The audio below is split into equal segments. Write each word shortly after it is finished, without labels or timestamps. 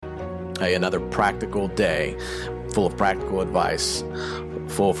Hey, another practical day full of practical advice,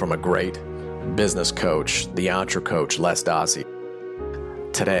 full from a great business coach, the Entre Coach, Les Dossie.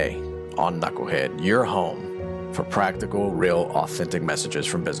 Today on Knucklehead, your home for practical, real, authentic messages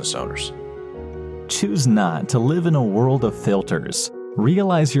from business owners. Choose not to live in a world of filters.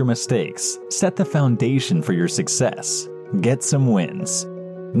 Realize your mistakes. Set the foundation for your success. Get some wins.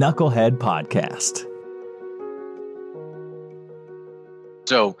 Knucklehead Podcast.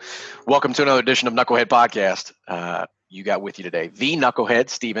 So, welcome to another edition of Knucklehead Podcast. You got with you today the Knucklehead,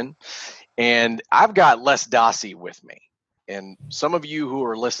 Stephen, and I've got Les Dossie with me. And some of you who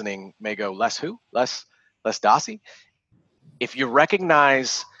are listening may go, Les who? Les Dossie? If you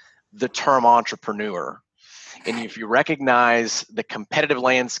recognize the term entrepreneur, and if you recognize the competitive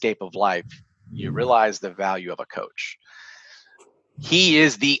landscape of life, you realize the value of a coach. He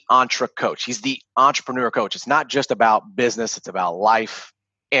is the Entre Coach. He's the entrepreneur coach. It's not just about business, it's about life.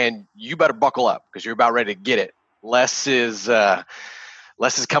 And you better buckle up because you're about ready to get it. Les is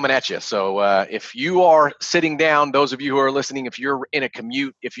coming at you. So if you are sitting down, those of you who are listening, if you're in a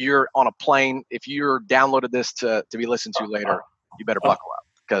commute, if you're on a plane, if you're downloaded this to be listened to later, you better buckle up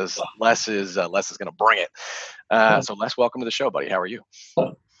because Les is going to bring it. So Les, welcome to the show, buddy. How are you?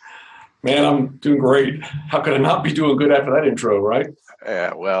 Man, I'm doing great. How could I not be doing good after that intro, right?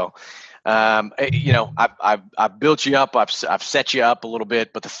 Yeah, well, I've built you up. I've set you up a little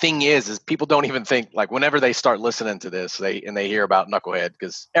bit. But the thing is people don't even think, like, whenever they start listening to this, they hear about Knucklehead,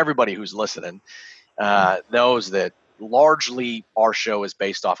 because everybody who's listening knows that largely our show is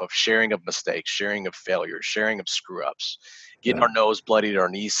based off of sharing of mistakes, sharing of failures, sharing of screw ups, getting our nose bloodied, our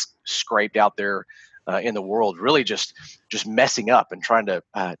knees scraped out there in the world, really just messing up and trying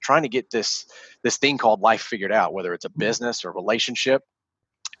to get this thing called life figured out, whether it's a business or relationship.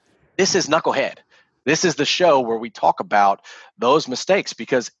 This is Knucklehead. This is the show where we talk about those mistakes,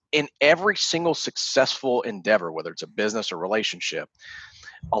 because in every single successful endeavor, whether it's a business or relationship,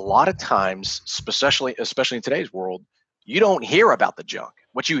 a lot of times, especially in today's world, you don't hear about the junk.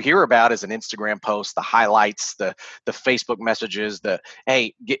 What you hear about is an Instagram post, the highlights, the Facebook messages, the,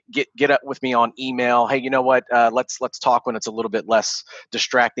 hey, get up with me on email. Hey, you know what? Let's talk when it's a little bit less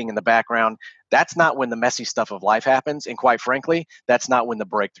distracting in the background. That's not when the messy stuff of life happens. And quite frankly, that's not when the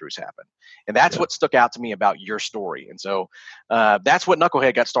breakthroughs happen. And that's what stuck out to me about your story. And so that's what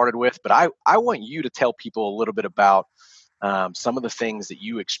Knucklehead got started with. But I want you to tell people a little bit about some of the things that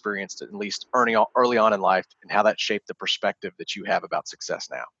you experienced, at least early on in life, and how that shaped the perspective that you have about success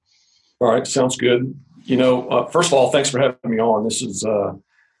now. All right, sounds good. First of all, thanks for having me on. This is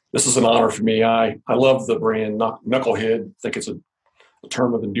an honor for me. I love the brand Knucklehead. I think it's a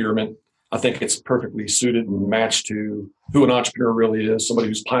term of endearment. I think it's perfectly suited and matched to who an entrepreneur really is, somebody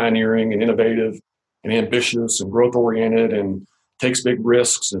who's pioneering and innovative and ambitious and growth-oriented and takes big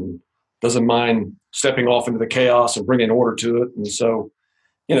risks and doesn't mind stepping off into the chaos and bringing order to it. And so,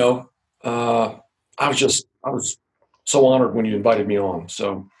 I was so honored when you invited me on.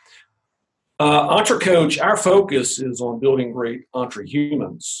 So, Entre Coach, our focus is on building great entre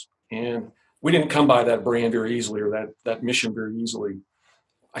humans. And we didn't come by that brand very easily, or that mission very easily.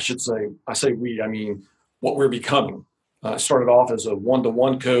 I mean what we're becoming. I started off as a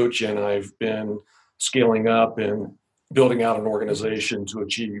one-to-one coach, and I've been scaling up and building out an organization to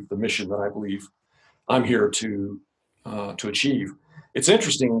achieve the mission that I believe I'm here to achieve. It's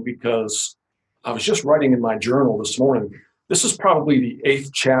interesting because I was just writing in my journal this morning. This is probably the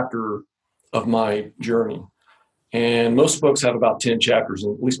 8th chapter of my journey. And most books have about 10 chapters,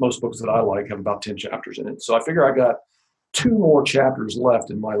 and at least most books that I like have about 10 chapters in it. So I figure I got 2 more chapters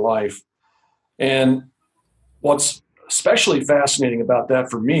left in my life. And what's especially fascinating about that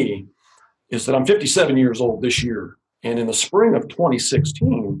for me is that I'm 57 years old this year. And in the spring of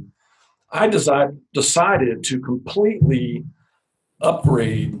 2016, I decided to completely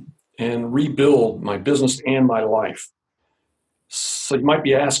upgrade and rebuild my business and my life. So you might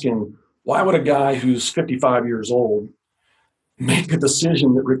be asking, why would a guy who's 55 years old make a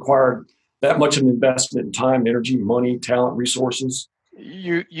decision that required that much of an investment in time, energy, money, talent, resources?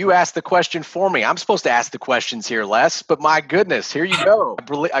 You asked the question for me. I'm supposed to ask the questions here, Les, but my goodness, here you go.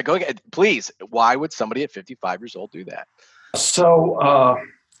 Please, why would somebody at 55 years old do that? So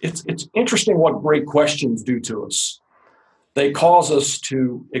it's interesting what great questions do to us. They cause us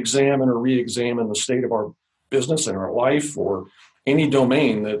to examine or re-examine the state of our business and our life, or any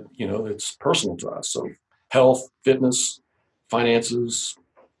domain that, that's personal to us. So health, fitness, finances,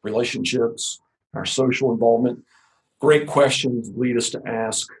 relationships, our social involvement. Great questions lead us to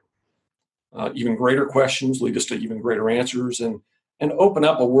ask even greater questions, lead us to even greater answers, and open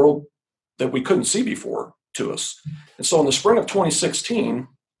up a world that we couldn't see before to us. And so in the spring of 2016,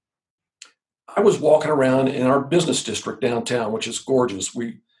 I was walking around in our business district downtown, which is gorgeous.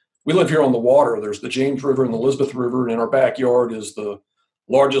 We live here on the water. There's the James River and the Elizabeth River, and in our backyard is the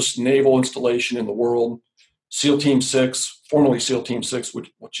largest naval installation in the world. SEAL Team 6, formerly SEAL Team 6,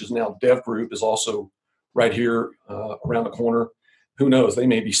 which is now Dev Group, is also right here around the corner. Who knows? They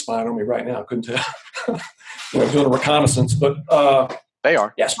may be spying on me right now. Couldn't tell. Doing a reconnaissance. But they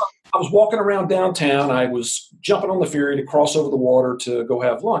are. Yes, I was walking around downtown. I was jumping on the ferry to cross over the water to go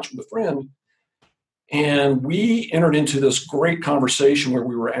have lunch with a friend. And we entered into this great conversation where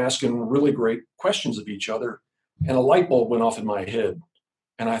we were asking really great questions of each other. And a light bulb went off in my head.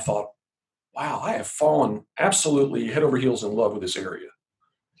 And I thought, wow, I have fallen absolutely head over heels in love with this area.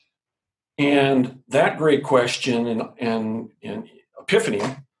 And that great question and epiphany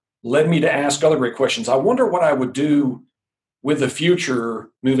led me to ask other great questions. I wonder what I would do with the future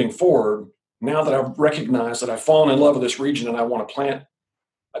moving forward now that I've recognized that I've fallen in love with this region and I want to plant,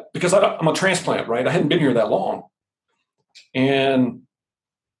 because I'm a transplant, right? I hadn't been here that long. And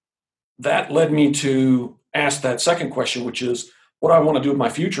that led me to ask that second question, which is, what do I want to do with my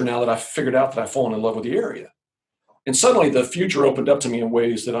future now that I've figured out that I've fallen in love with the area? And suddenly the future opened up to me in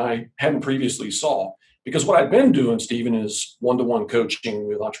ways that I hadn't previously saw. Because what I'd been doing, Stephen, is one-to-one coaching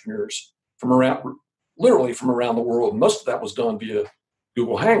with entrepreneurs literally from around the world. Most of that was done via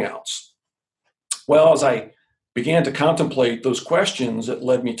Google Hangouts. Well, as I began to contemplate those questions, it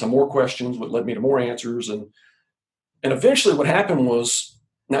led me to more questions, what led me to more answers. And eventually what happened was,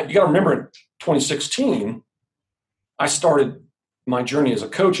 now you got to remember in 2016, I started my journey as a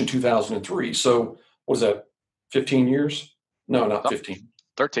coach in 2003. So what was that, 15 years? No, not 15.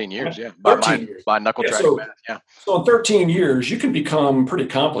 13 years, yeah. 13 years. By knuckle dragging math, yeah. So in 13 years, you can become pretty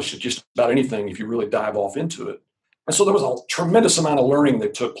accomplished at just about anything if you really dive off into it. And so there was a tremendous amount of learning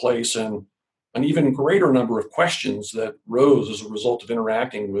that took place and an even greater number of questions that rose as a result of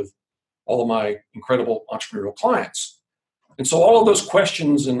interacting with all of my incredible entrepreneurial clients. And so all of those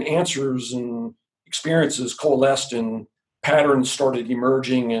questions and answers and experiences coalesced and patterns started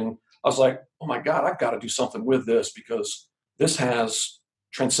emerging. And I was like, oh my God, I've got to do something with this because this has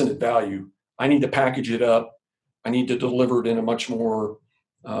transcendent value. I need to package it up. I need to deliver it in a much more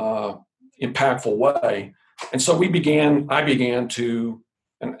impactful way. And so I began to,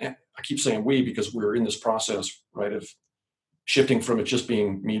 and I keep saying we because we're in this process, right, of shifting from it just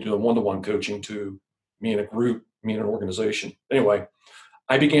being me doing one-to-one coaching to me in a group, me in an organization. Anyway,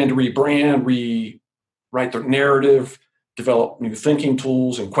 I began to rebrand, rewrite the narrative, develop new thinking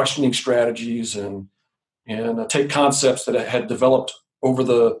tools and questioning strategies, and take concepts that I had developed over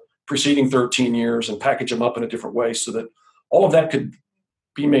the preceding 13 years and package them up in a different way so that all of that could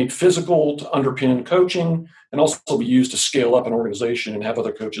be made physical to underpin coaching and also be used to scale up an organization and have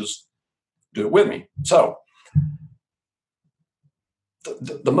other coaches do it with me. So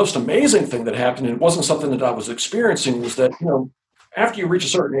the most amazing thing that happened, and it wasn't something that I was experiencing, was that, after you reach a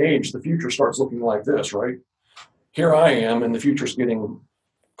certain age, the future starts looking like this, right? Here I am, and the future's getting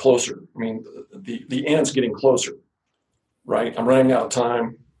closer. I mean, the end's getting closer, right? I'm running out of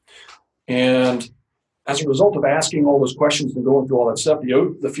time. And as a result of asking all those questions and going through all that stuff,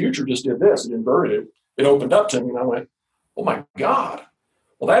 the future just did this. It inverted. It opened up to me, and I went, oh my God.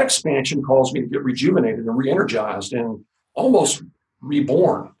 Well, that expansion caused me to get rejuvenated and re-energized and almost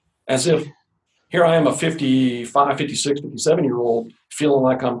reborn, as if here I am, a 55, 56, 57-year-old feeling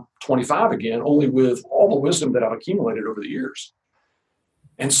like I'm 25 again, only with all the wisdom that I've accumulated over the years.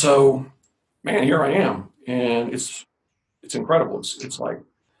 And so, man, here I am, and it's incredible. It's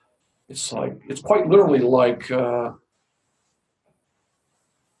quite literally like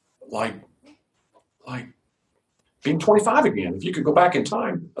being 25 again. If you could go back in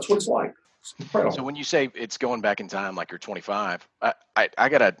time, that's what it's like. It's incredible. So when you say it's going back in time, like you're 25, I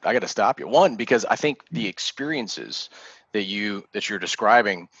gotta stop you. One, because I think the experiences that you're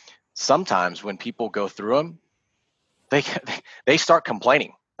describing, sometimes when people go through them, they start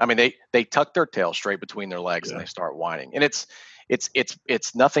complaining. I mean, they tuck their tail straight between their legs and they start whining. And it's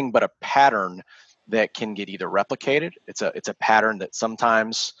nothing but a pattern that can get either replicated. It's a pattern that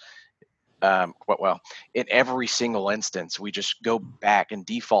sometimes, in every single instance, we just go back and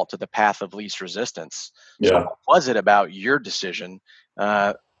default to the path of least resistance. Yeah. So what was it about your decision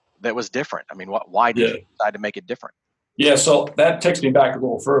that was different? I mean, why did you decide to make it different? Yeah, so that takes me back a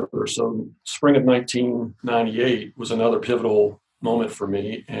little further. So spring of 1998 was another pivotal moment for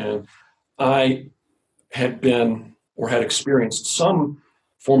me. And I had experienced some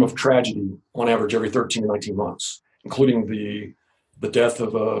form of tragedy on average every 13 to 19 months, including the death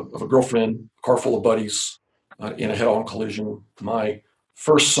of a girlfriend, a car full of buddies, in a head-on collision. My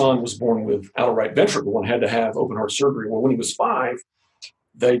first son was born without a right ventricle and had to have open heart surgery. Well, when he was 5,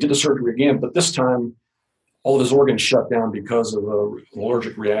 they did the surgery again, but this time all of his organs shut down because of an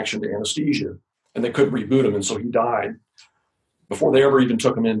allergic reaction to anesthesia, and they couldn't reboot him, and so he died before they ever even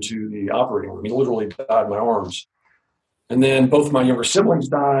took him into the operating room. He literally died in my arms. And then both my younger siblings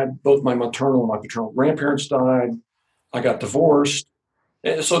died, both my maternal and my paternal grandparents died. I got divorced.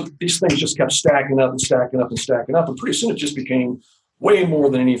 And so these things just kept stacking up and stacking up and stacking up. And pretty soon it just became way more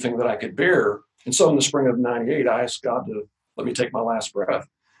than anything that I could bear. And so in the spring of 98, I asked God to let me take my last breath.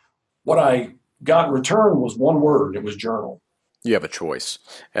 What I got in return was one word. It was journal. You have a choice.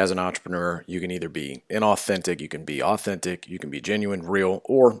 As an entrepreneur, you can either be inauthentic, you can be authentic, you can be genuine, real,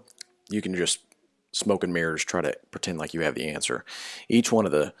 or you can just smoke and mirrors, try to pretend like you have the answer. Each one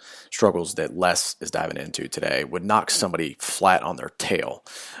of the struggles that Les is diving into today would knock somebody flat on their tail.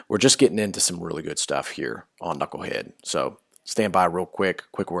 We're just getting into some really good stuff here on Knucklehead. So stand by real quick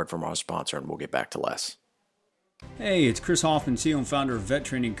word from our sponsor, and we'll get back to Les. Hey, it's Chris Hoffman, CEO and founder of Vet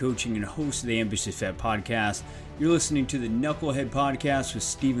Training Coaching and host of the Ambitious Vet Podcast. You're listening to the Knucklehead Podcast with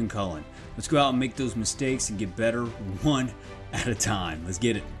Stephen Cullen. Let's go out and make those mistakes and get better one at a time. Let's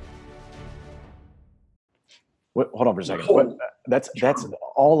get it. Hold on for a second. That's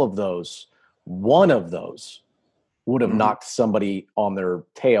all of those. One of those would have knocked somebody on their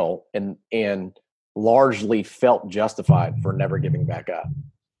tail and largely felt justified for never giving back up.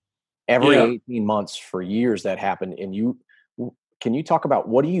 Every 18 months for years that happened. And can you talk about,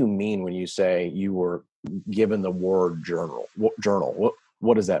 what do you mean when you say you were given the word journal?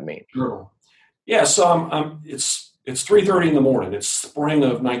 What does that mean? Journal. Yeah. So it's 3:30 in the morning. It's spring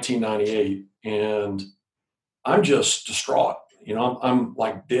of 1998. And I'm just distraught. You know, I'm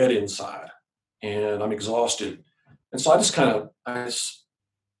like dead inside and I'm exhausted. And so I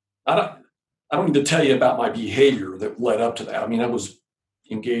don't need to tell you about my behavior that led up to that. I mean, I was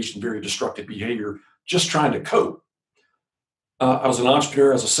engaged in very destructive behavior, just trying to cope. I was an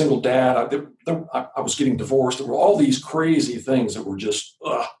entrepreneur, as a single dad. I was getting divorced. There were all these crazy things that were just,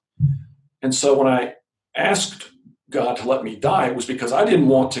 ugh. And so when I asked God to let me die, it was because I didn't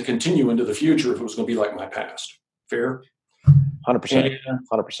want to continue into the future if it was going to be like my past. Fair? 100%.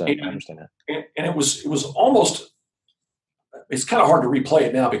 100%. I understand that. And it was almost, it's kind of hard to replay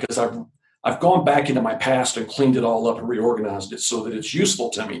it now because I've gone back into my past and cleaned it all up and reorganized it so that it's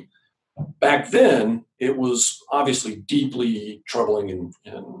useful to me. Back then, it was obviously deeply troubling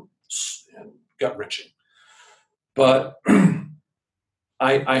and gut-wrenching. But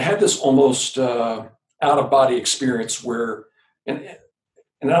I had this almost out-of-body experience where, and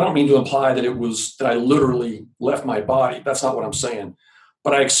I don't mean to imply that I literally left my body. That's not what I'm saying.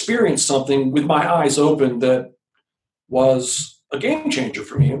 But I experienced something with my eyes open that was a game changer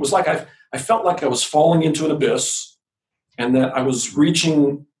for me. It was like I felt like I was falling into an abyss and that I was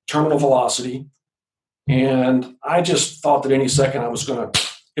reaching terminal velocity. And I just thought that any second I was going to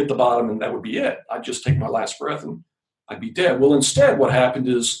hit the bottom and that would be it. I'd just take my last breath and I'd be dead. Well, instead, what happened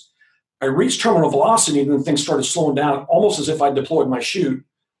is I reached terminal velocity and then things started slowing down almost as if I deployed my chute.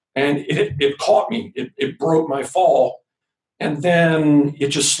 And it caught me. It broke my fall. And then it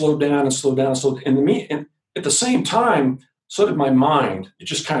just slowed down and slowed down and slowed. And at the same time, so did my mind. It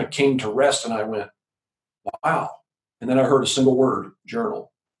just kind of came to rest and I went, wow. And then I heard a single word,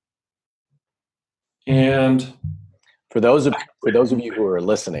 journal. And for those of you who are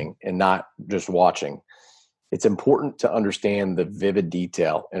listening and not just watching, it's important to understand the vivid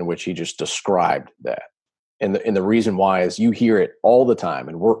detail in which he just described that. And the reason why is you hear it all the time,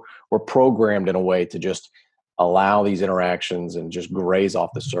 and we're programmed in a way to just allow these interactions and just graze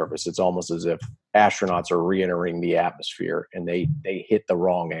off the surface. It's almost as if astronauts are re-entering the atmosphere and they hit the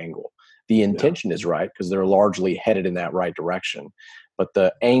wrong angle. The intention is right because they're largely headed in that right direction, but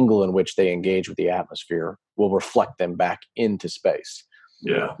the angle in which they engage with the atmosphere will reflect them back into space.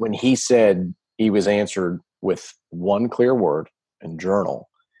 Yeah. When he said he was answered with one clear word and journal,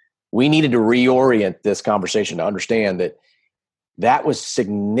 we needed to reorient this conversation to understand that was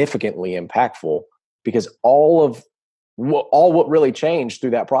significantly impactful, because all what really changed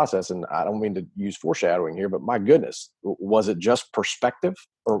through that process, and I don't mean to use foreshadowing here, but my goodness, was it just perspective,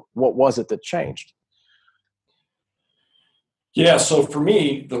 or what was it that changed? Yeah, so for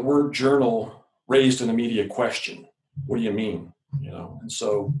me, the word journal raised an immediate question. What do you mean? You know, and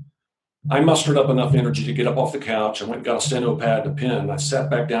so I mustered up enough energy to get up off the couch. I went and got a steno pad and a pen. I sat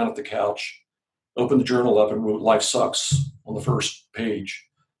back down at the couch, opened the journal up and wrote "Life Sucks" on the first page,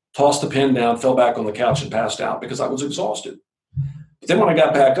 tossed the pen down, fell back on the couch and passed out because I was exhausted. But then when I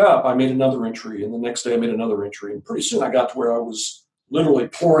got back up, I made another entry, and the next day I made another entry. And pretty soon I got to where I was literally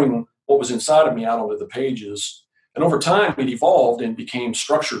pouring what was inside of me out onto the pages. And over time, it evolved and became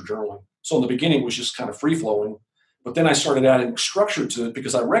structured journaling. So in the beginning, it was just kind of free-flowing. But then I started adding structure to it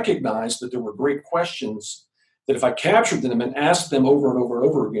because I recognized that there were great questions that if I captured them and asked them over and over and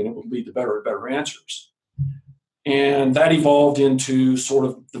over again, it would lead to better and better answers. And that evolved into sort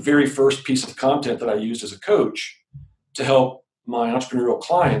of the very first piece of content that I used as a coach to help my entrepreneurial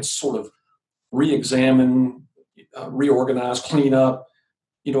clients sort of re-examine, reorganize, clean up,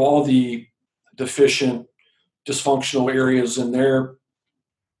 all the deficient, dysfunctional areas in their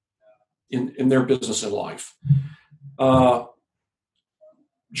business and life. Journaling,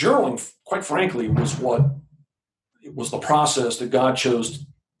 quite frankly, was the process that God chose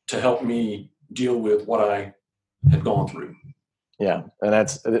to help me deal with what I had gone through. Yeah, and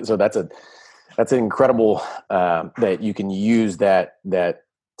that's an incredible that you can use that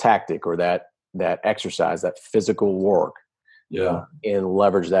tactic or that exercise, that physical work, and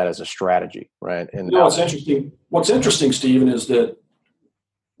leverage that as a strategy, right? And it's interesting. What's interesting, Stephen, is that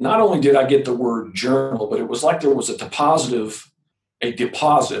not only did I get the word journal, but it was like there was a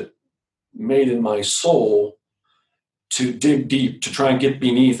deposit made in my soul to dig deep, to try and get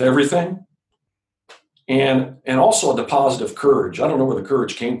beneath everything. And also a deposit of courage. I don't know where the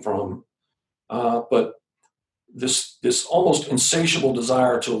courage came from, but this almost insatiable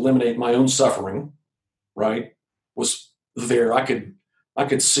desire to eliminate my own suffering, right, was there. I could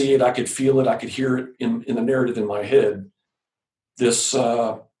see it, I could feel it, I could hear it in the narrative in my head. This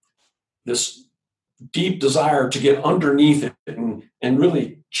deep desire to get underneath it and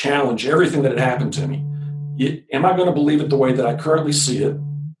really challenge everything that had happened to me. Am I going to believe it the way that I currently see it?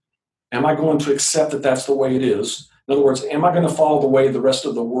 Am I going to accept that that's the way it is? In other words, am I going to follow the way the rest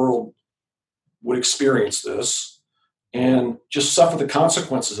of the world would experience this and just suffer the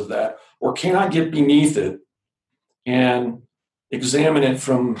consequences of that? Or can I get beneath it and examine it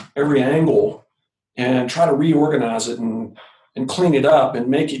from every angle and try to reorganize it and clean it up and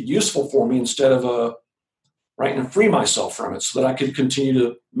make it useful for me instead of and free myself from it so that I could continue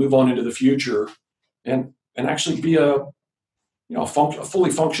to move on into the future and actually be a fully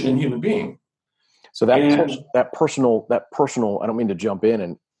functioning human being. So that personal, I don't mean to jump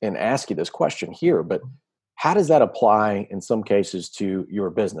in and ask you this question here, but how does that apply in some cases to your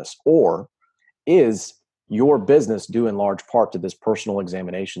business? Or is your business due in large part to this personal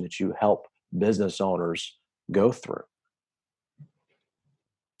examination that you help business owners go through?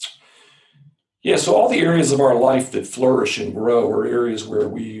 Yeah, so all the areas of our life that flourish and grow are areas where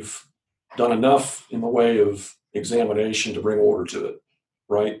we've done enough in the way of examination to bring order to it,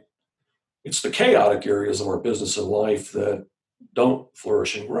 right? It's the chaotic areas of our business and life that don't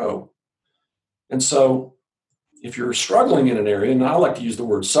flourish and grow. And so if you're struggling in an area, and I like to use the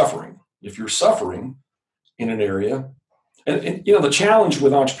word suffering, if you're suffering in an area, and the challenge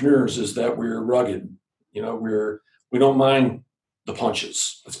with entrepreneurs is that we're rugged, we don't mind the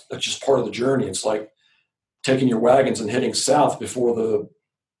punches. That's just part of the journey. It's like taking your wagons and heading south before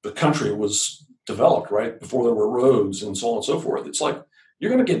the country was developed, right? Before there were roads and so on and so forth. It's like,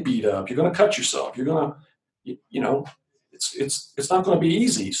 you're going to get beat up. You're going to cut yourself. You're going to, it's not going to be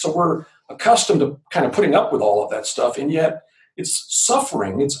easy. So we're accustomed to kind of putting up with all of that stuff. And yet it's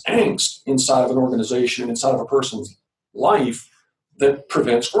suffering, it's angst inside of an organization, inside of a person's life that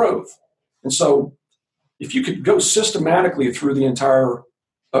prevents growth. And so if you could go systematically through the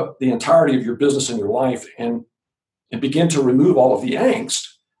entirety of your business and your life and begin to remove all of the angst,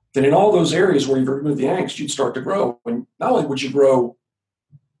 then in all those areas where you've removed the angst, you'd start to grow. And not only would you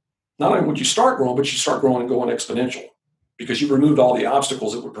start growing, but you start growing and going exponential because you've removed all the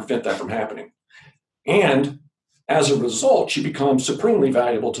obstacles that would prevent that from happening. And as a result, you become supremely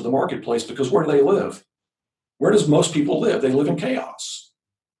valuable to the marketplace because where do they live? Where does most people live? They live in chaos.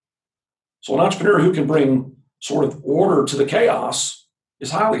 So an entrepreneur who can bring sort of order to the chaos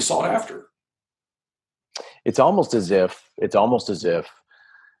is highly sought after. It's almost as if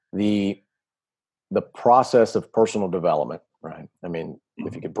the process of personal development, right? I mean,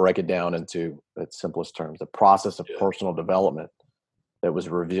 if you could break it down into its simplest terms, the process of personal development that was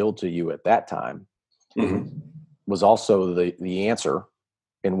revealed to you at that time was also the answer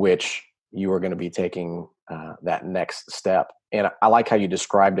in which you were going to be taking that next step. And I like how you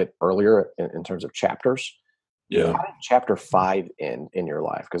described it earlier in terms of chapters. Yeah. How did chapter 5 in your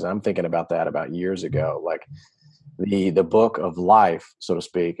life? Because I'm thinking about that about years ago, like the book of life, so to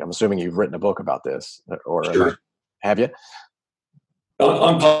speak. I'm assuming you've written a book about this, or sure. Have you?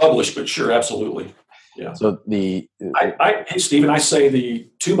 Unpublished, but sure, absolutely. Yeah. So hey, Stephen, I say the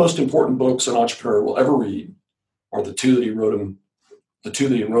two most important books an entrepreneur will ever read are the two that he wrote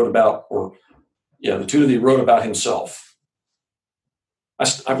about himself.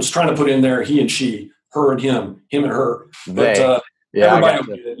 I was trying to put in there he and she, her and him and her, but Yeah, Everybody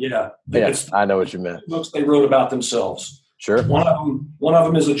will get it. Yeah. Yeah, I know what you meant. Books they wrote about themselves. Sure. One of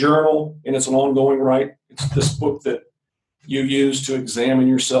them is a journal, and it's an ongoing right. It's this book that you use to examine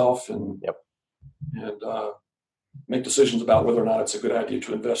yourself and make decisions about whether or not it's a good idea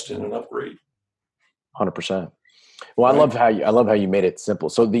to invest in an upgrade. 100%. Well, I love how you made it simple.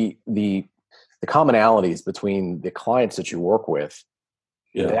 So the commonalities between the clients that you work with,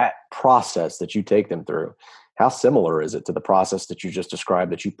 that process that you take them through, how similar is it to the process that you just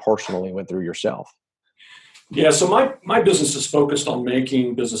described that you personally went through yourself? Yeah, so my business is focused on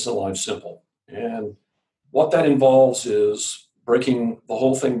making business and life simple. And what that involves is breaking the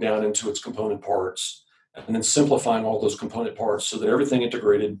whole thing down into its component parts and then simplifying all those component parts so that everything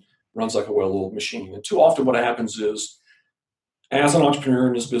integrated runs like a well-oiled machine. And too often what happens is, as an entrepreneur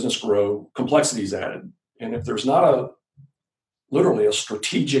and his business grow, complexity is added. And if there's not literally a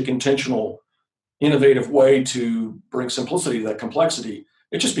strategic, intentional, innovative way to bring simplicity to that complexity,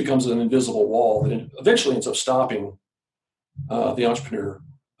 it just becomes an invisible wall that eventually ends up stopping the entrepreneur.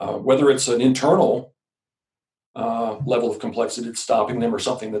 Whether it's an internal level of complexity that's stopping them or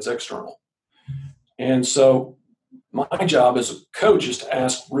something that's external. And so my job as a coach is to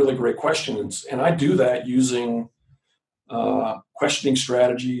ask really great questions. And I do that using questioning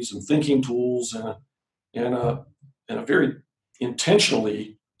strategies and thinking tools and a very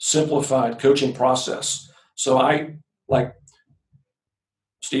intentionally simplified coaching process. So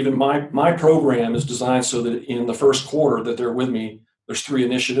Stephen, my program is designed so that in the first quarter that they're with me, there's 3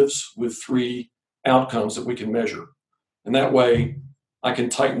 initiatives with 3 outcomes that we can measure. And that way I can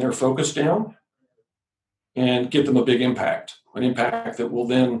tighten their focus down and give them a big impact, an impact that will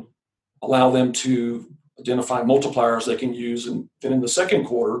then allow them to identify multipliers they can use. And then in the second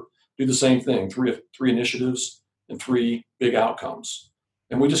quarter, do the same thing, 3 initiatives and 3 big outcomes.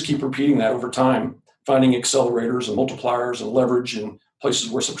 And we just keep repeating that over time, finding accelerators and multipliers and leverage and places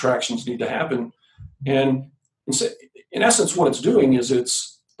where subtractions need to happen. And in essence, what it's doing is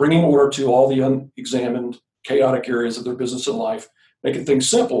it's bringing order to all the unexamined, chaotic areas of their business and life, making things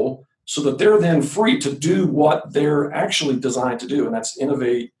simple so that they're then free to do what they're actually designed to do. And that's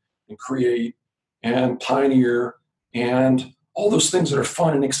innovate and create and pioneer and all those things that are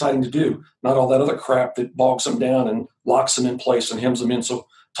fun and exciting to do, not all that other crap that bogs them down and locks them in place and hems them in so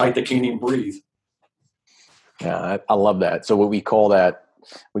tight they can't even breathe. Yeah, I love that. So what we call that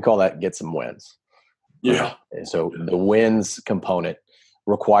get some wins. Yeah. And so the wins component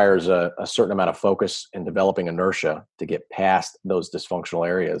requires a certain amount of focus and developing inertia to get past those dysfunctional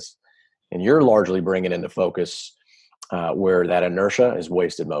areas. And you're largely bringing into focus where that inertia is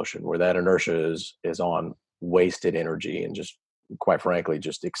wasted motion, where that inertia is on wasted energy and just, quite frankly,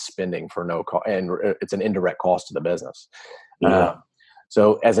 just expending for no cost. And it's an indirect cost to the business. Yeah.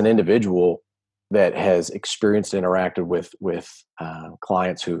 So as an individual that has experienced and interacted with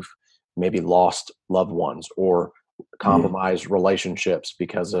clients who've maybe lost loved ones or compromised relationships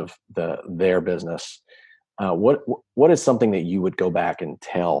because of their business, what is something that you would go back and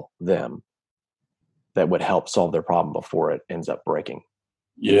tell them that would help solve their problem before it ends up breaking?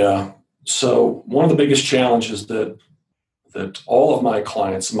 Yeah. So one of the biggest challenges that all of my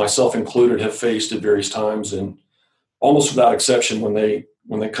clients, myself included, have faced at various times, and almost without exception, when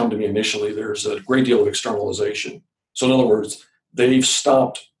they come to me initially, there's a great deal of externalization. So in other words, they've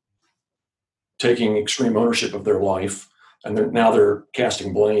stopped taking extreme ownership of their life, and now they're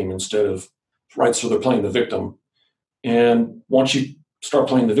casting blame instead of, right? So they're playing the victim. And once you start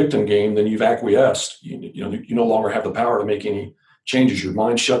playing the victim game, then you've acquiesced. You no longer have the power to make any changes. Your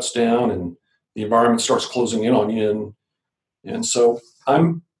mind shuts down, and the environment starts closing in on you. And so I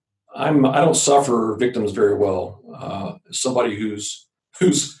don't suffer victims very well. Somebody who's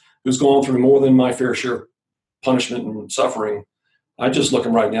gone through more than my fair share of punishment and suffering, I just look at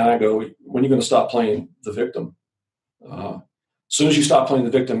them right now. I go, when are you going to stop playing the victim? As soon as you stop playing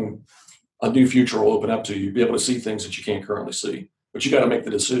the victim, a new future will open up to you. You'll be able to see things that you can't currently see. But you got to make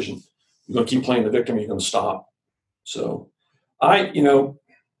the decision. You're going to keep playing the victim, or you're going to stop. So I'm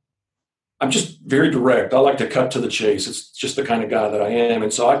just very direct. I like to cut to the chase. It's just the kind of guy that I am.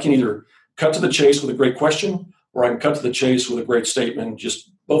 And so I can either cut to the chase with a great question, or I can cut to the chase with a great statement,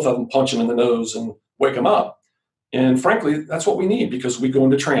 just both of them punch them in the nose and wake them up. And frankly, that's what we need, because we go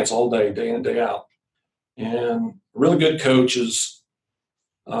into trance all day, day in and day out. And a really good coach is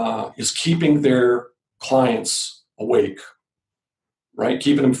keeping their clients awake, right?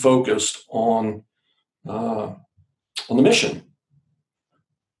 Keeping them focused on the mission.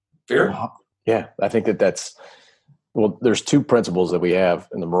 Fair? Yeah, I think there's 2 principles that we have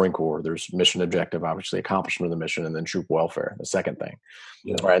in the Marine Corps. There's mission objective, obviously accomplishment of the mission, and then troop welfare, the second thing.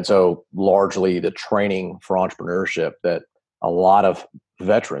 Yeah. Right. And so largely the training for entrepreneurship that a lot of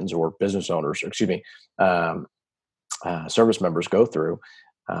veterans or business owners, service members go through.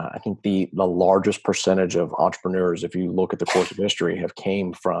 I think the largest percentage of entrepreneurs, if you look at the course of history, have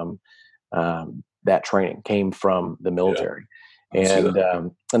came from that training, came from the military.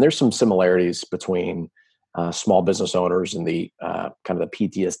 And there's some similarities between small business owners and the kind of the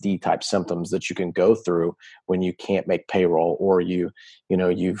PTSD type symptoms that you can go through when you can't make payroll, or you're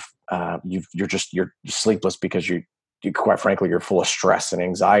sleepless because you quite frankly, you're full of stress and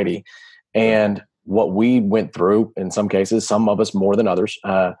anxiety. And what we went through, in some cases, some of us more than others,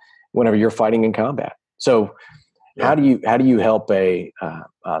 whenever you're fighting in combat. So how do you help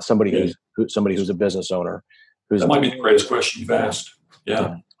somebody who's a business owner? That might be the greatest question you've asked.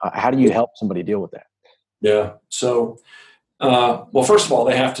 Yeah. How do you help somebody deal with that? Yeah. So, well, first of all,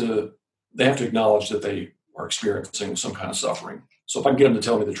 they have to acknowledge that they are experiencing some kind of suffering. So if I can get them to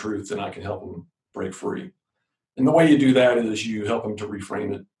tell me the truth, then I can help them break free. And the way you do that is you help them to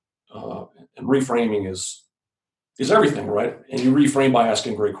reframe it. And reframing is everything, right? And you reframe by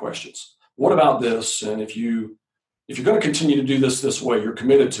asking great questions. What about this? And if you're going to continue to do this way, you're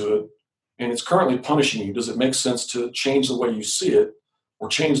committed to it, and it's currently punishing you, does it make sense to change the way you see it, or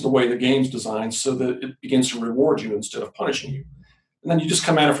change the way the game's designed so that it begins to reward you instead of punishing you? And then you just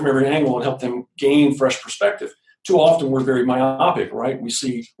come at it from every angle and help them gain fresh perspective. Too often we're very myopic, right? We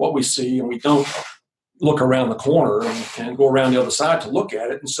see what we see, and we don't look around the corner and go around the other side to look at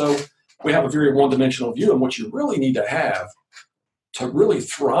it. And so we have a very one-dimensional view. And what you really need to have to really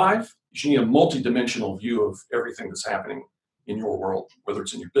thrive is you need a multi-dimensional view of everything that's happening in your world, whether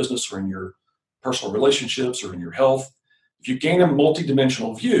it's in your business or in your personal relationships or in your health. If you gain a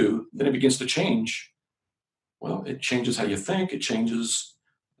multi-dimensional view, then it begins to change. Well, it changes how you think. It changes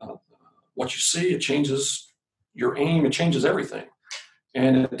what you see. It changes your aim. It changes everything.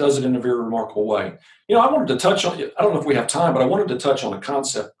 And it does it in a very remarkable way. I wanted to touch on, I don't know if we have time, but I wanted to touch on a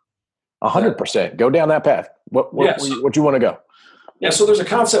concept. 100%. Go down that path. What do you want to go? Yeah, so there's a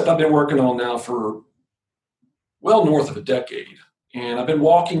concept I've been working on now for well north of a decade. And I've been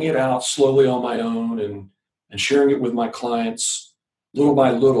walking it out slowly on my own and sharing it with my clients little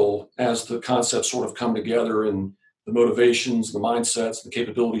by little as the concepts sort of come together and the motivations, the mindsets, the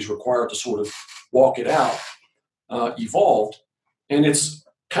capabilities required to sort of walk it out evolved. And it's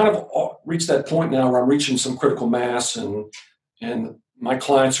kind of reached that point now where I'm reaching some critical mass, and my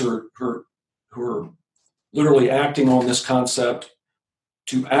clients who are literally acting on this concept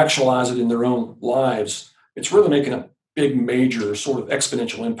to actualize it in their own lives. It's really making a big, major sort of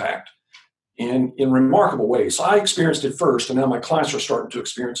exponential impact in remarkable ways. So I experienced it first, and now my clients are starting to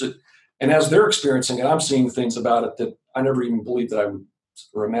experience it. And as they're experiencing it, I'm seeing things about it that I never even believed that I would,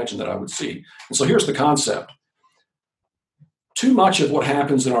 or imagined that I would see. And so here's the concept. Too much of what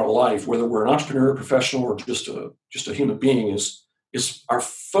happens in our life, whether we're an entrepreneur, professional, or just a human being, is our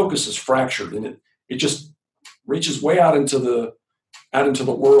focus is fractured, and it just reaches way out into the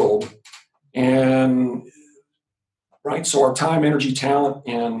world. And right, so our time, energy, talent,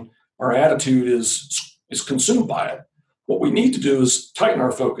 and our attitude is consumed by it. What we need to do is tighten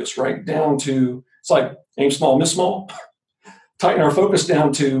our focus right down to, it's like aim small, miss small. Tighten our focus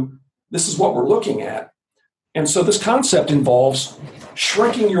down to, this is what we're looking at. And so this concept involves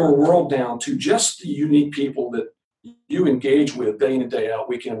shrinking your world down to just the unique people that you engage with day in and day out,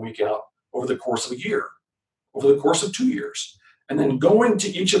 week in and week out, over the course of a year, over the course of 2 years. And then going to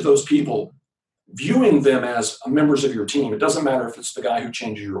each of those people, viewing them as members of your team. It doesn't matter if it's the guy who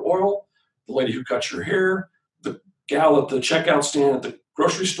changes your oil, the lady who cuts your hair, the gal at the checkout stand at the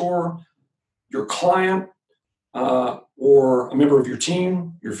grocery store, your client, or a member of your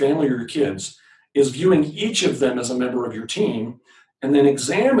team, your family, or your kids, is viewing each of them as a member of your team and then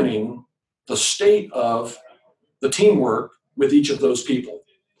examining the state of the teamwork with each of those people.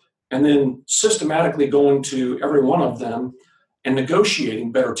 And then systematically going to every one of them and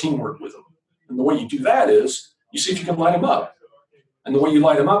negotiating better teamwork with them. And the way you do that is you see if you can light them up. And the way you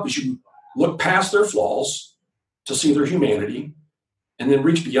light them up is you look past their flaws to see their humanity, and then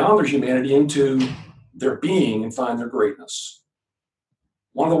reach beyond their humanity into their being and find their greatness.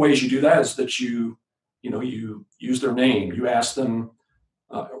 One of the ways you do that is that you use their name. You ask them,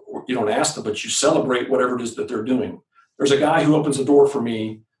 or you don't ask them, but you celebrate whatever it is that they're doing. There's a guy who opens the door for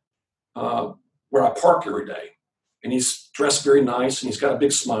me where I park every day, and he's dressed very nice and he's got a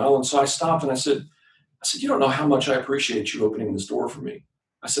big smile. And so I stopped and I said, you don't know how much I appreciate you opening this door for me.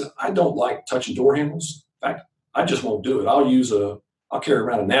 I said, I don't like touching door handles. In fact, I just won't do it. I'll carry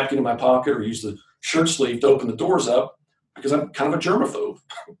around a napkin in my pocket or use the shirt sleeve to open the doors up because I'm kind of a germaphobe.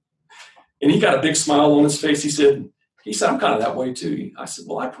 And he got a big smile on his face. He said, I'm kind of that way too. I said,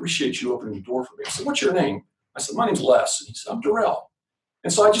 well, I appreciate you opening the door for me. I said, what's your name? I said, my name's Les. And he said, I'm Darrell.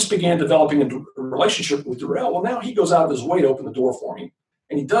 And so I just began developing a relationship with Darrell. Well, now he goes out of his way to open the door for me.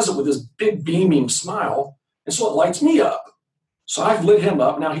 And he does it with this big beaming smile. And so it lights me up. So I've lit him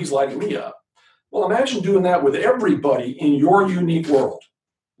up. Now he's lighting me up. Well, imagine doing that with everybody in your unique world,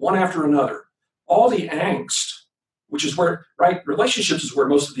 one after another. All the angst, which is where, right, relationships is where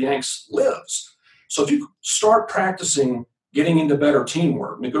most of the angst lives. So if you start practicing getting into better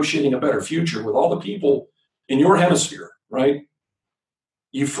teamwork, negotiating a better future with all the people in your hemisphere, right,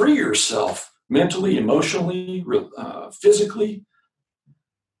 you free yourself mentally, emotionally, physically,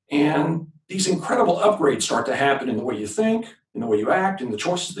 and these incredible upgrades start to happen in the way you think, in the way you act, in the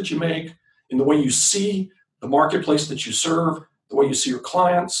choices that you make, in the way you see the marketplace that you serve, the way you see your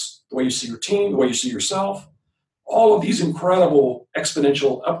clients, the way you see your team, the way you see yourself. All of these incredible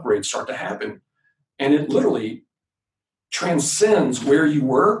exponential upgrades start to happen. And it literally transcends where you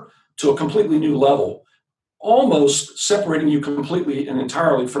were to a completely new level, almost separating you completely and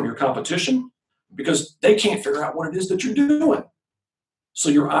entirely from your competition because they can't figure out what it is that you're doing. So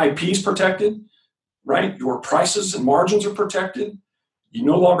your IP is protected, right? Your prices and margins are protected. You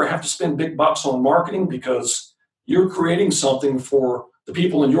no longer have to spend big bucks on marketing because you're creating something for the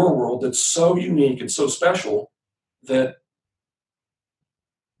people in your world that's so unique and so special that,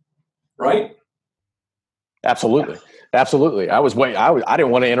 right? Absolutely. Absolutely. I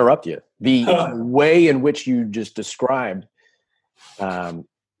didn't want to interrupt you. The way in which you just described, a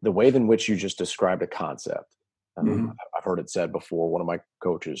concept. I've heard it said before. One of my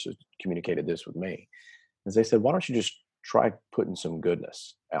coaches has communicated this with me. As they said, why don't you just try putting some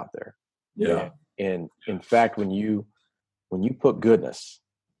goodness out there? Yeah. And in fact, when you put goodness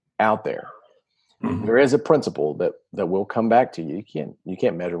out there, there is a principle that will come back to you. You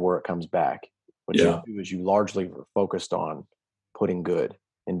can't measure where it comes back. What you do is you largely are focused on putting good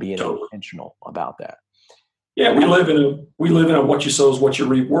and being intentional about that. Yeah, we live in a what you sow is what you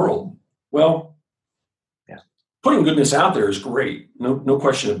reap world. Well, putting goodness out there is great, no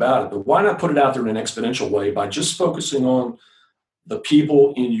question about it. But why not put it out there in an exponential way by just focusing on the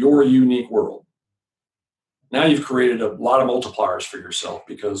people in your unique world? Now you've created a lot of multipliers for yourself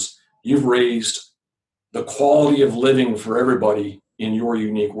because you've raised the quality of living for everybody in your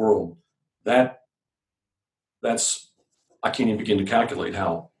unique world. That's I can't even begin to calculate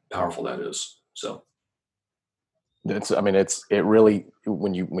how powerful that is. So it really,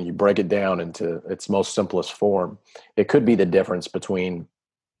 when you break it down into its most simplest form, it could be the difference between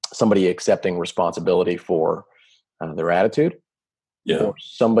somebody accepting responsibility for their attitude, or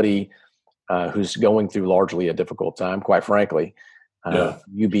somebody who's going through largely a difficult time, quite frankly,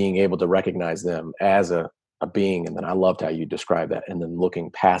 you being able to recognize them as a being. And then I loved how you described that, and then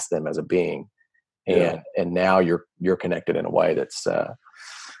looking past them as a being. And now you're connected in a way that's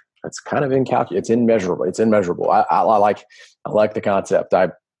kind of incalculable. It's immeasurable. I like the concept.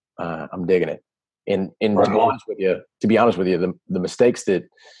 I'm digging it. And to be honest with you, the mistakes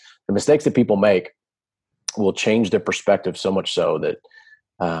that people make will change their perspective so much so that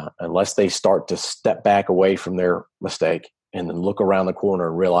unless they start to step back away from their mistake and then look around the corner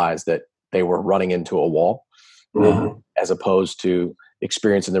and realize that they were running into a wall, as opposed to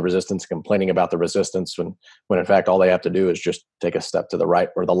experiencing the resistance, complaining about the resistance, when in fact all they have to do is just take a step to the right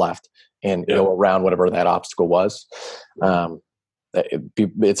or the left and go around whatever that obstacle was.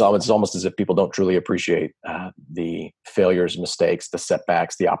 It's almost as if people don't truly appreciate the failures, mistakes, the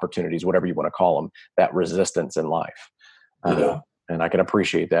setbacks, the opportunities, whatever you want to call them, that resistance in life. And I can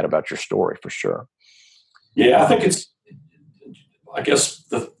appreciate that about your story for sure. Yeah, I guess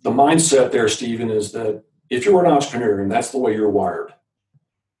the mindset there, Stephen, is that if you're an entrepreneur and that's the way you're wired,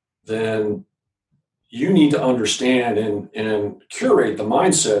 then you need to understand and curate the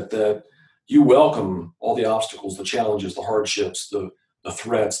mindset that you welcome all the obstacles, the challenges, the hardships, the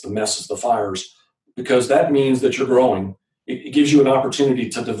threats, the messes, the fires, because that means that you're growing. It gives you an opportunity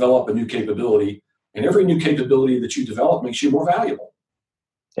to develop a new capability, and every new capability that you develop makes you more valuable.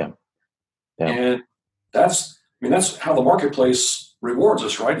 Yeah. And that's how the marketplace rewards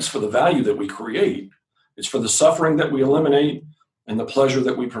us, right? It's for the value that we create. It's for the suffering that we eliminate and the pleasure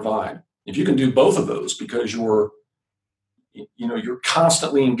that we provide. If you can do both of those because you're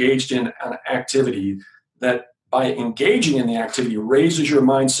constantly engaged in an activity that by engaging in the activity raises your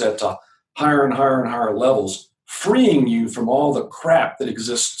mindset to higher and higher and higher levels, freeing you from all the crap that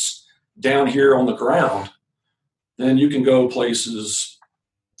exists down here on the ground, then you can go places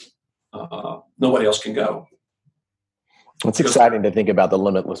nobody else can go. It's exciting to think about the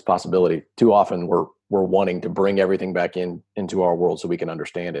limitless possibility. Too often we're wanting to bring everything back into our world so we can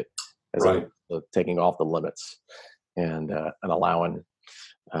understand it, as taking off the limits and allowing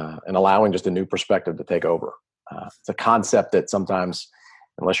and allowing just a new perspective to take over. It's a concept that sometimes,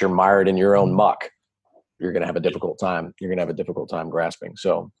 unless you're mired in your own muck, you're going to have a difficult time. You're going to have a difficult time grasping.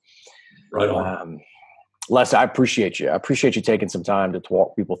 So, right on. Les, I appreciate you. I appreciate you taking some time to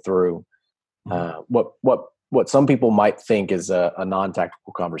walk people through what some people might think is a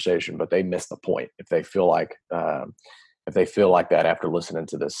non-tactical conversation, but they miss the point if they feel like that after listening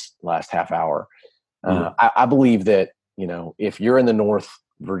to this last half hour. I believe that, if you're in the North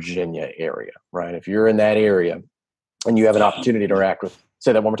Virginia area, right? If you're in that area and you have an opportunity to interact with,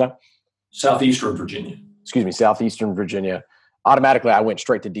 say that one more time. Southeastern Virginia. Excuse me, Southeastern Virginia. Automatically, I went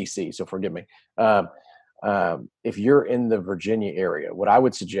straight to DC, so forgive me. If you're in the Virginia area, what I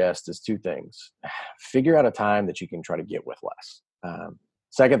would suggest is two things. Figure out a time that you can try to get with Les.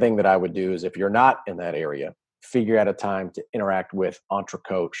 Second thing that I would do is if you're not in that area, figure out a time to interact with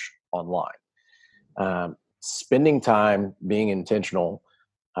EntreCoach online. Spending time being intentional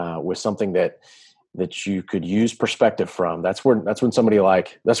with something that you could use perspective from. That's where somebody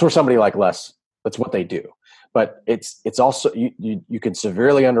like Les, that's what they do. But it's also you can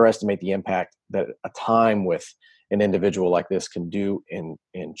severely underestimate the impact that a time with an individual like this can do and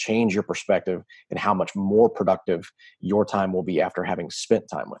change your perspective and how much more productive your time will be after having spent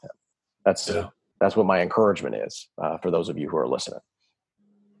time with him. That's what my encouragement is for those of you who are listening.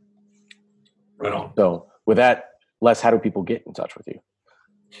 Right on. So with that, Les, how do people get in touch with you?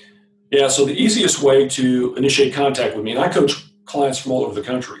 Yeah, so the easiest way to initiate contact with me, and I coach clients from all over the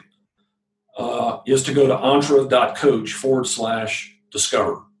country, is to go to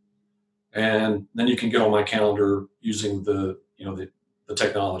entre.coach/discover. And then you can get on my calendar using the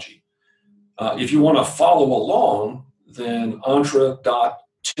technology. If you want to follow along, then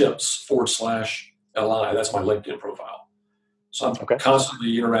entre.tips/LI. That's my LinkedIn profile. So I'm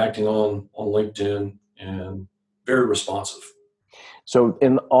constantly interacting on LinkedIn and very responsive. So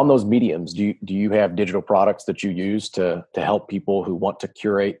on those mediums, do you have digital products that you use to help people who want to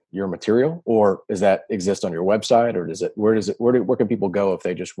curate your material, or does that exist on your website, or where can people go if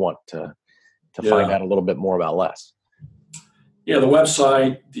they just want to find out a little bit more about Les? Yeah, the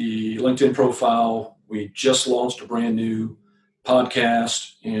website, the LinkedIn profile. We just launched a brand new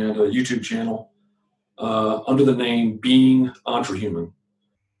podcast and a YouTube channel under the name Being EntreHuman.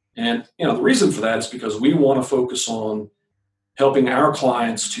 And the reason for that is because we want to focus on helping our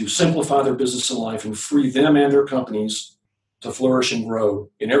clients to simplify their business and life and free them and their companies to flourish and grow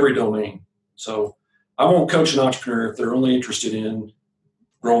in every domain. So I won't coach an entrepreneur if they're only interested in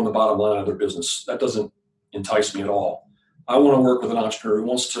growing the bottom line of their business. That doesn't entice me at all. I want to work with an entrepreneur who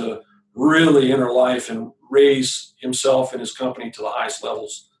wants to really enter life and raise himself and his company to the highest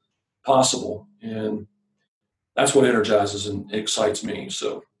levels possible. And that's what energizes and excites me.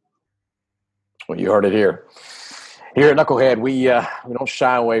 So, well, you heard it here. Here at Knucklehead, we don't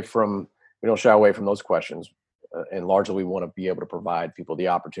shy away from those questions, and largely we want to be able to provide people the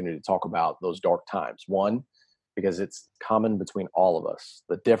opportunity to talk about those dark times. One, because it's common between all of us.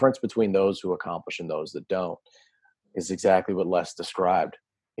 The difference between those who accomplish and those that don't is exactly what Les described.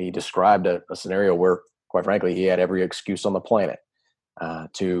 He described a scenario where, quite frankly, he had every excuse on the planet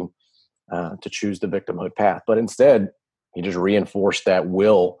to choose the victimhood path, but instead he just reinforced that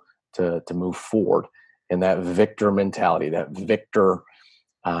will to move forward. And that victor mentality, that victor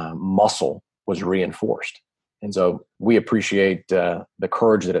muscle was reinforced. And so we appreciate the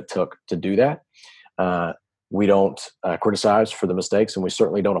courage that it took to do that. We don't criticize for the mistakes, and we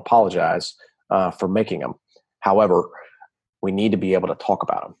certainly don't apologize for making them. However, we need to be able to talk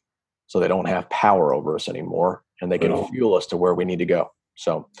about them so they don't have power over us anymore, and they can fuel us to where we need to go.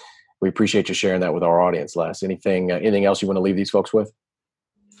 So we appreciate you sharing that with our audience, Les. Anything else you want to leave these folks with?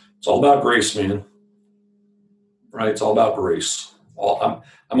 It's all about grace, man. Right? It's all about grace. I'm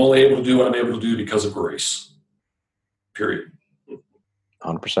only able to do what I'm able to do because of grace. Period.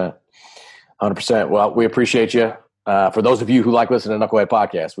 100%. 100%. Well, we appreciate you. For those of you who like listening to Knucklehead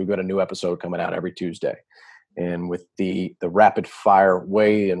Podcast, we've got a new episode coming out every Tuesday. And with the rapid fire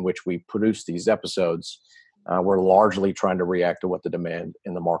way in which we produce these episodes, we're largely trying to react to what the demand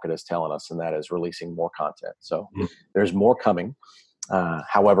in the market is telling us, and that is releasing more content. So there's more coming.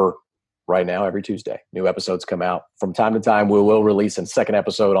 However, right now, every Tuesday, new episodes come out. From time to time, we will release a second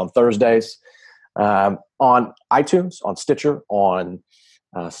episode on Thursdays on iTunes, on Stitcher, on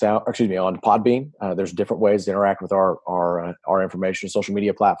on Podbean. There's different ways to interact with our information. Social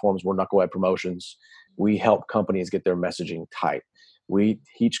media platforms. We're Knucklehead Promotions. We help companies get their messaging tight. We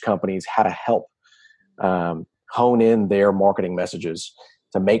teach companies how to help hone in their marketing messages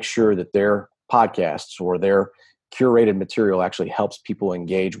to make sure that their podcasts or their curated material actually helps people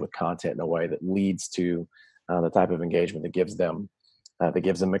engage with content in a way that leads to the type of engagement that gives them that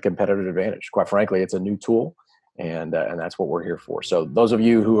gives them a competitive advantage. Quite frankly, it's a new tool, and that's what we're here for. So those of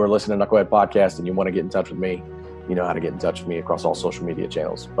you who are listening to Knucklehead Podcast and you want to get in touch with me, you know how to get in touch with me across all social media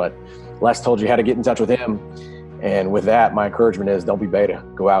channels. But Les told you how to get in touch with him. And with that, my encouragement is don't be beta.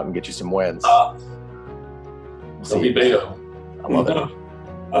 Go out and get you some wins. Don't be beta. I love it.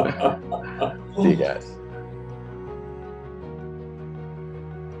 See you guys.